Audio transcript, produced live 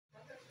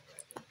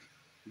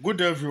Good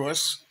day,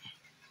 viewers.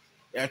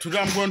 Today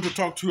I'm going to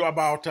talk to you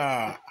about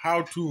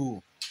how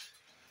to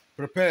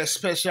prepare a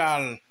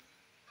special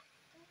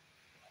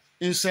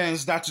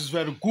incense that is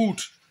very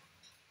good.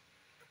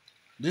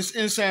 This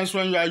incense,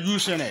 when you are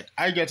using it,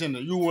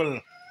 you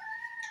will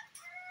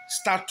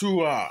start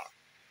to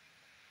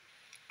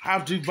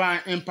have divine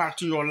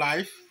impact in your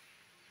life.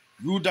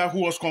 You that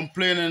who was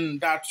complaining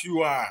that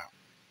you are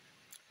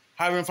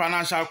having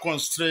financial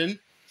constraint,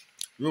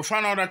 you'll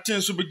find out that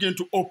things will begin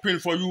to open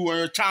for you and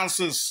your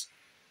chances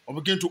will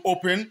begin to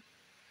open.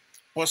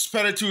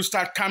 Prosperity will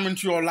start coming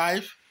to your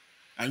life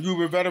and you'll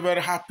be very,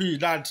 very happy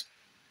that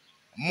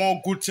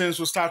more good things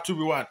will start to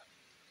be what?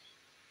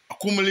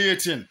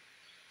 Accumulating.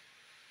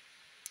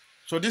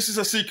 So this is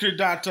a secret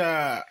that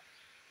I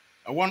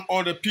want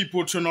other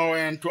people to know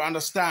and to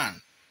understand,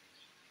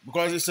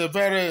 because it's a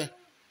very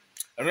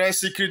rare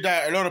secret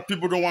that a lot of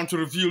people don't want to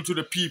reveal to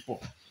the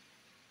people.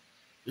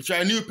 If you're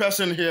a new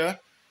person here,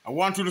 I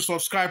want you to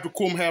subscribe to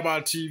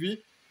Herbal TV,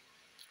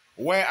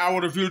 where I will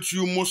reveal to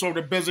you most of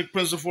the basic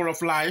principles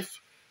of life,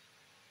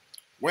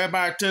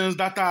 whereby things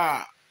that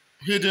are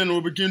hidden will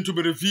begin to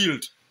be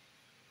revealed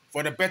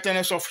for the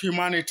betterness of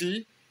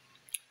humanity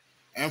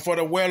and for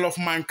the well of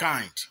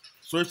mankind.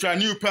 So if you're a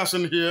new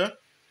person here,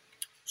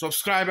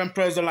 subscribe and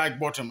press the like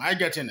button. I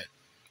get in it.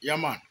 Yeah,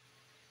 man.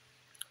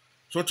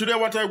 So today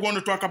what I'm going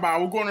to talk about,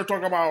 we're going to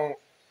talk about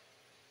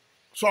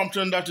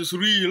something that is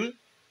real,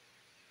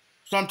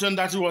 something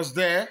that was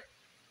there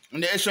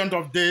in the ancient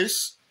of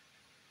days.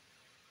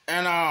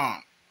 And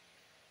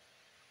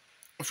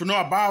if you know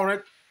about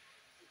it,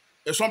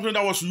 it's something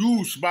that was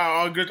used by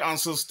our great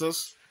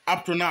ancestors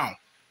up to now.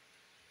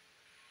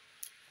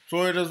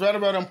 So it is very,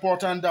 very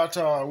important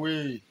that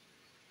we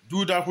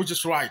do that which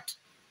is right,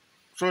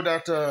 so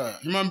that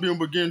human beings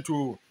begin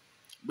to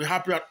be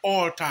happy at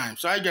all times.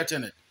 So I get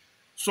in it.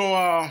 So,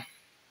 a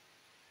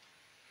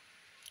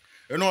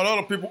lot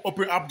of people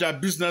open up their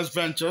business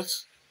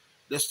ventures.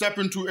 They step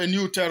into a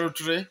new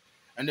territory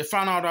and they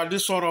find out that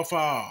this sort of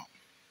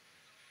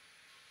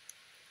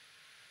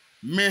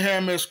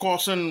mayhem is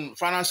causing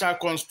financial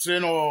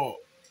constraint or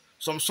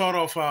some sort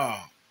of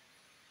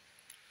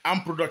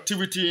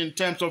unproductivity in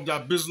terms of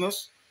their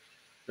business.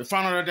 They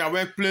find out that their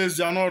workplace,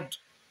 they are not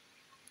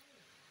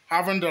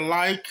having the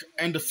like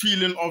and the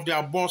feeling of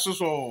their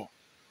bosses or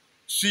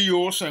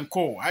CEOs and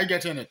co. I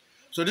get in it.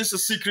 So this is a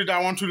secret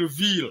I want to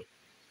reveal.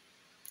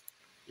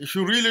 If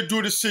you really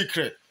do the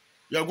secret,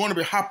 you're going to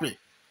be happy.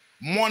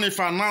 Money,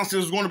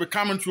 finances is going to be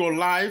coming to your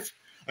life,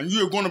 and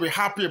you're going to be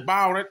happy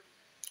about it,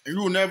 and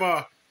you will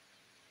never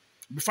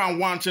be found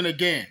wanting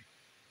again.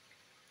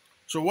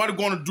 So what are you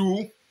going to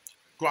do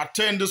to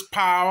attain this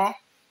power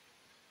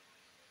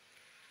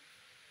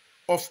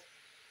of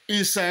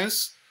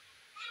incense?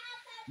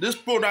 This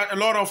product, a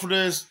lot of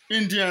these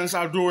Indians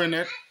are doing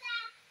it.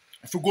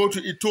 If you go to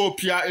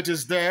Ethiopia, it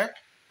is there.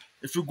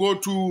 If you go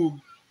to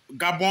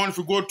Gabon, if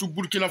you go to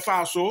Burkina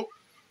Faso,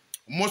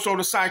 most of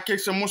the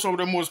psychics and most of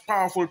the most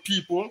powerful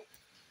people,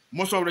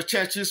 most of the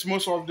churches,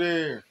 most of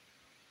the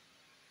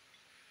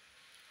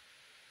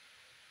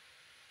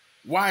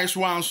wise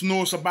ones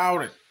knows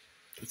about it.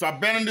 If I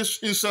burn this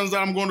incense that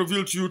I'm going to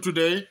reveal to you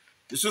today,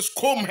 this is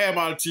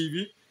Herbal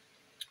TV.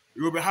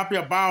 You will be happy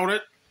about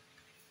it.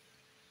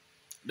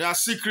 There are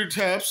secret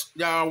herbs.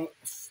 There are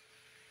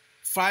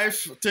 5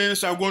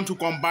 things I'm going to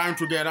combine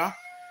together.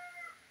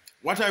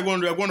 What are you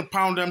going to do? You're going to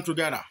pound them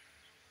together.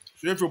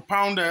 So if you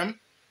pound them,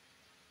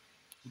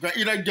 you can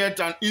either get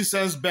an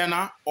incense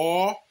burner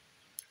or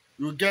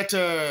you get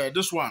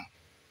this one.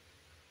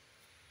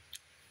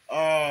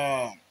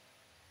 What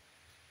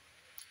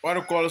do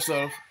you call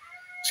itself?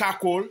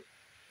 Charcoal,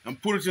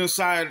 and put it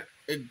inside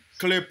a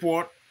clay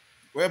pot,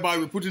 whereby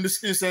we put in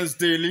this incense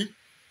daily.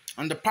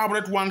 And the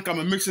powdered one can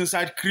be mixed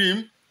inside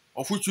cream,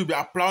 of which you'll be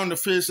applying the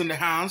face and the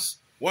hands.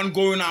 One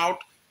going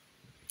out,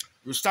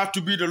 you start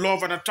to be the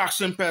love and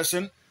attraction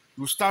person.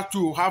 You start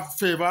to have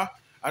favor.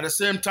 At the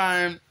same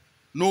time,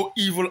 no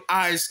evil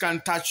eyes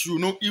can touch you.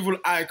 No evil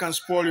eye can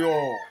spoil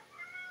your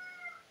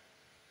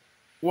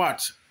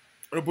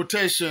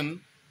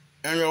reputation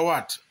and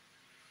your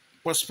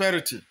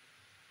prosperity.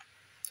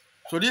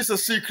 So this is a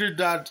secret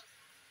that,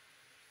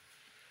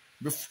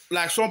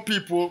 like some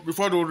people,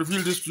 before they will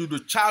reveal this to you, they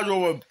charge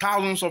over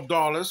thousands of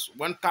dollars,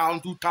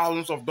 $1,000,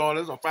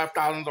 $2,000 or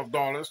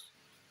 $5,000,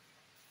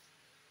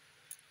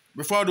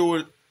 before they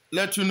will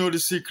let you know the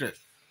secret.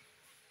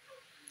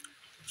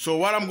 So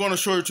what I'm going to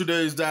show you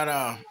today is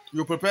that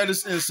you prepare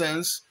this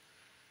incense,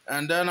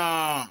 and then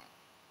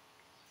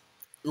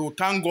you will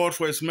thank God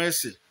for His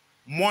mercy.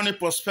 Money,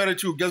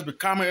 prosperity will just be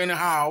coming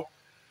anyhow,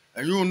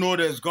 and you will know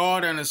there's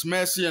God and His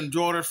mercy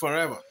endureth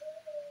forever.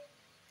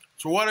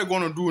 So what are you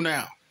going to do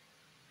now?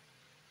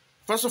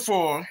 First of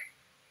all,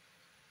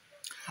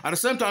 at the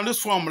same time, this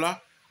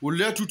formula will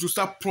let you to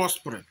start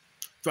prospering.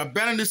 If you are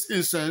burning this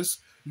incense,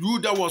 you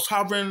that was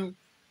having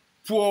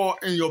poor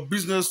in your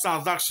business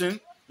transaction,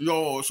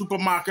 your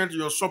supermarket,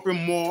 your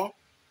shopping mall,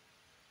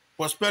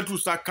 prosperity will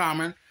start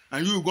coming,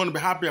 and you're going to be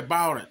happy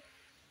about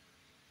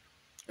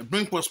it. It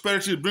brings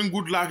prosperity, it brings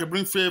good luck, it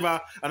brings favor.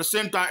 At the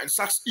same time, it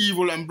sucks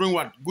evil and brings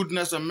what?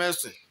 Goodness and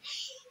mercy.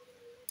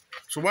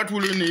 So what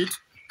will you need?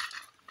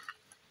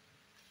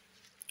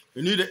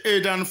 You need the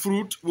Eden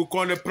fruit, we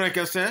call it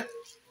precursor.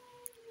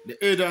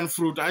 The Eden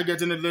fruit, I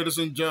get in it, ladies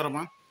and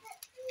gentlemen.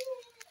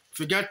 If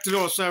you get 3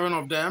 or 7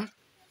 of them,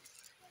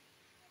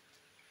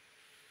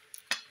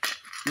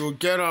 you'll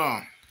get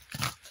the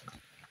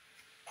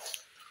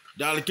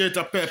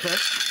alligator pepper.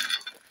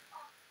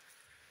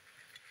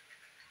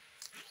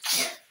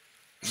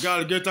 You get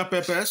alligator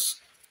peppers.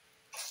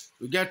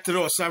 You get 3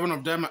 or 7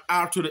 of them,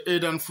 add to the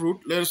Eden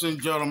fruit, ladies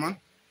and gentlemen.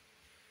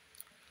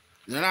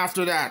 Then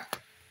after that,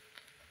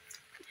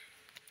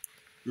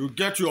 you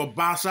get your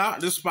basa,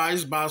 this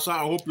spice basa, I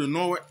hope you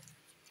know it.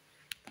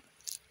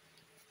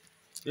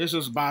 This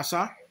is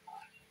basa.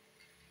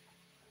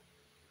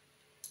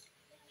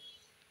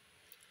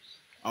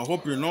 I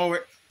hope you know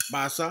it,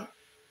 basa.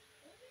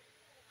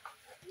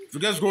 If you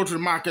just go to the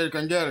market, you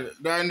can get it.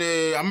 They're in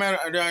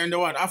the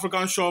what?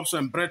 African shops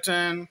in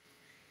Britain.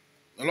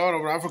 A lot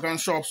of African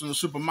shops in the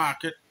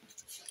supermarket.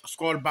 It's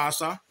called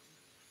basa.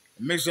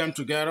 Mix them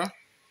together.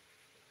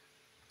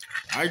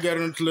 I get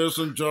it, ladies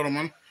and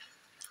gentlemen.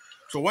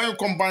 So when you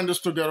combine this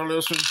together,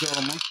 ladies and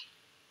gentlemen,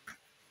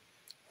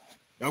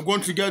 you're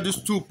going to get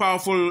these 2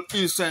 powerful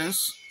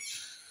incense.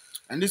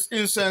 And this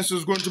incense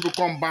is going to be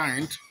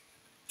combined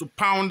to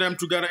pound them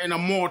together in a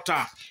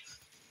mortar.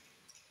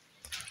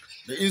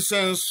 The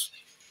incense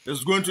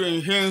is going to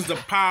enhance the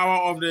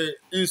power of the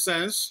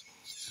incense,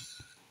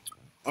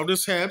 of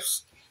these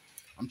herbs.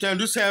 I'm telling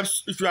you, these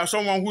herbs, if you are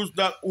someone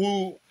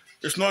who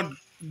is not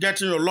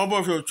getting your love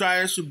of your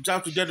choice, you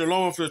have to get the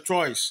love of your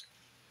choice.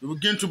 You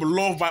begin to be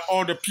loved by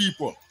all the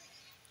people.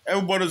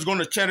 Everybody's going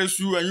to cherish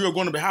you and you're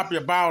going to be happy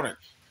about it.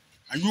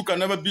 And you can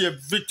never be a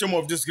victim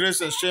of disgrace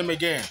and shame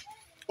again.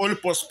 Only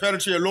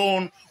prosperity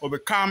alone will be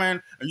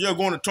coming and you're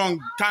going to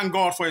thank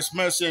God for His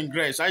mercy and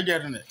grace. I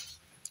get in it.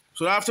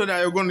 So after that,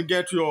 you're going to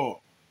get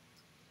your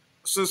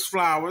 6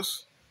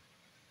 flowers.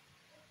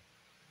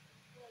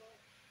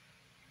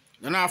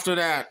 Then after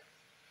that,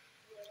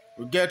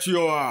 you get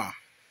your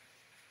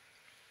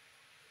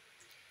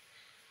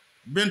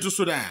Bintu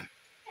Sudan.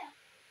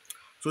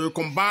 So you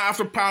combine,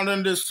 after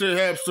pounding these 3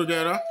 herbs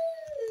together,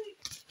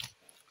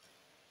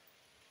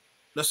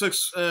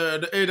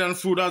 the Eden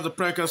fruit as the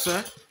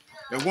precursor,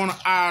 you're going to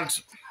add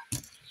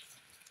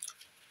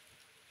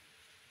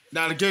the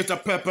alligator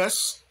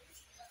peppers.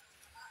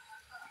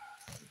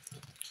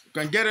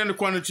 You can get any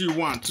quantity you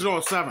want, 3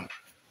 or 7.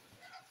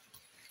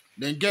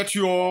 Then get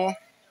your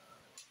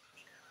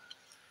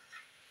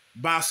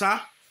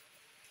basa,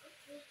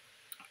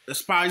 the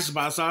spice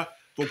basa,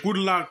 for good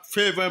luck,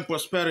 favor, and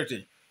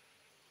prosperity.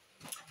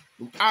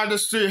 You add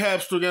these 3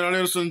 herbs together,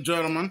 ladies and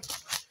gentlemen.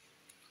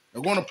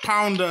 You're going to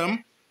pound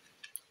them,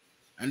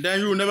 and then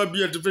you will never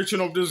be a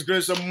victim of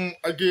disgrace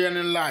again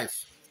in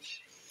life.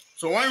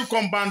 So when you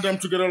combine them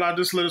together like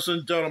this, ladies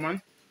and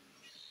gentlemen,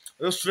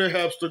 those 3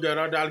 herbs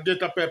together, the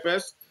alligator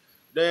peppers,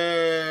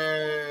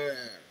 the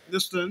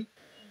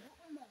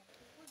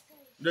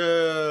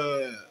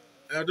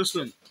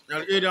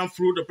Eden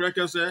fruit, the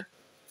precursor,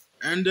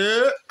 and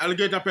the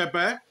alligator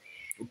pepper,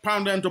 you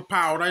pound them to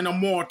powder in a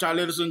mortar,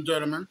 ladies and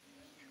gentlemen.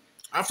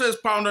 After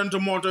it's pounded into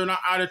mortar, you now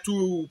add the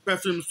 2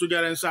 perfumes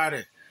together inside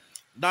it.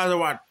 That's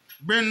what?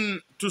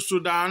 Bintu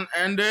Sudan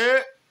and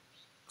the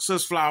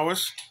 6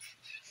 flowers.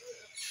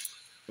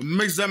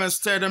 Mix them and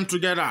stir them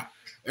together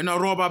in a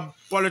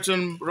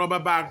polythene rubber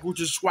bag,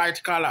 which is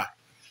white color.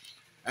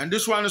 And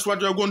this one is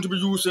what you're going to be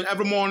using.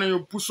 Every morning you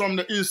put some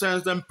of the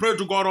incense, then pray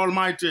to God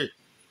Almighty.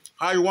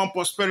 How you want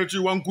prosperity,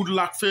 you want good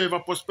luck, favor,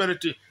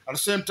 prosperity. At the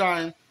same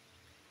time,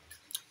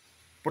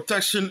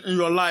 protection in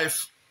your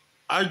life.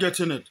 I get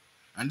in it.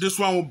 And this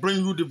one will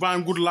bring you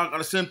divine good luck. At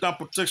the same time,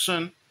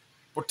 protection.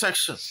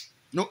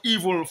 No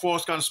evil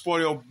force can spoil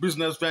your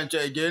business venture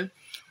again.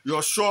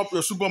 Your shop,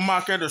 your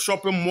supermarket, your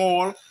shopping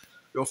mall,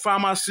 your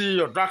pharmacy,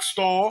 your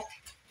drugstore,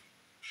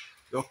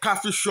 your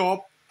coffee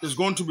shop is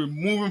going to be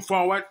moving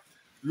forward.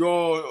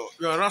 Your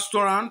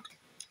restaurant,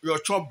 your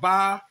chop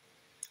bar,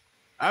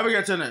 I will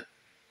get in it.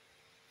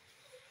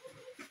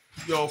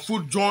 Your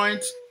food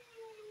joint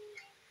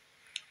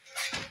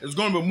is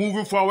going to be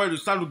moving forward. You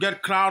start to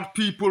get crowd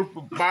people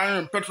buying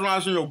and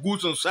patronizing your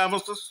goods and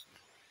services.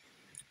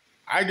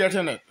 I get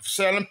in it.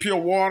 Selling pure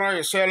water,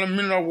 you're selling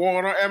mineral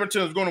water,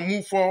 everything is going to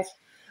move forth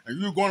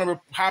and you're going to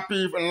be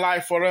happy in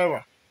life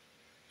forever.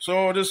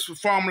 So this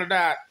formula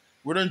that,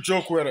 we don't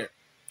joke with it.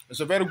 It's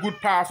a very good,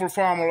 powerful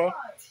formula,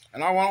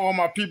 and I want all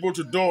my people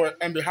to do it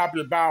and be happy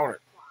about it.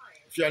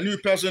 If you're a new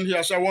person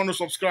here, so I want to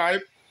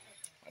subscribe.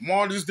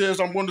 More these days,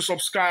 I'm going to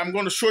subscribe. I'm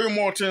going to show you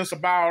more things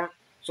about it,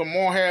 some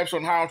more helps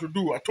on how to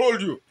do. I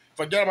told you, if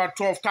I get about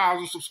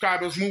 12,000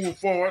 subscribers moving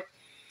forward,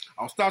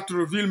 I'll start to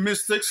reveal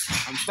mystics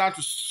and start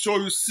to show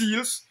you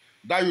seals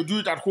that you do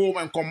it at home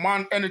and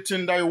command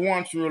anything that you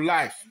want in your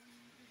life.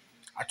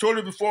 I told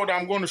you before that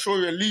I'm going to show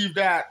you a leaf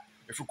that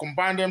if you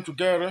combine them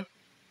together,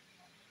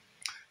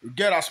 you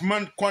get as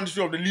much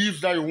quantity of the leaves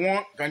that you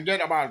want. You can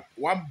get about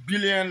 1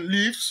 billion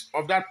leaves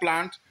of that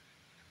plant.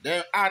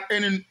 Then add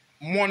any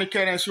money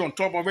currency on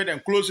top of it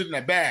and close it in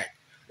a bag.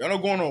 You're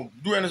not going to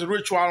do any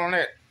ritual on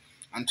it.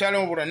 I'm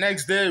telling you, for the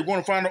next day, you're going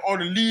to find all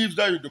the leaves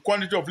the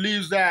quantity of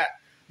leaves that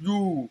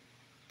you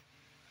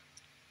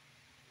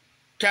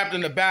kept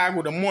in the bag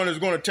with the money is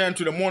going to turn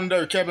to the money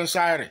that you kept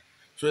inside it.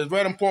 So it's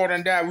very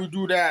important that we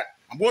do that.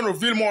 I'm going to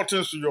reveal more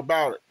things to you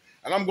about it.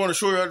 And I'm going to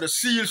show you the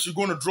seals you're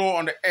going to draw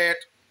on the earth.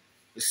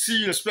 The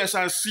seal, the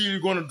special seal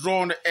you're going to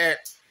draw on the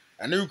earth.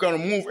 And then you can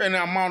remove any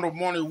amount of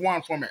money you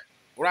want from it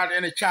without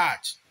any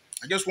charge.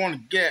 I just want to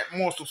get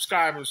more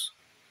subscribers,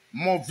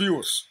 more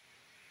viewers.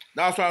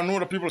 That's why I know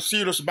that people are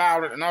serious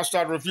about it, and I'll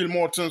start to reveal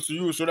more things to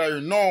you so that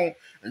you know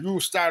and you will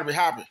start to be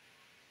happy.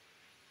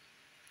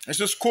 It's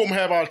just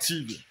Herbal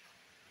TV.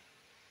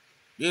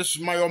 This is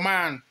your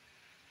man,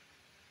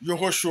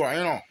 Yehoshua,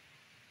 you know.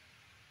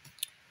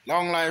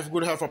 Long life,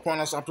 good health upon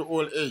us up to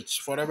old age,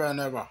 forever and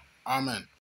ever. Amen.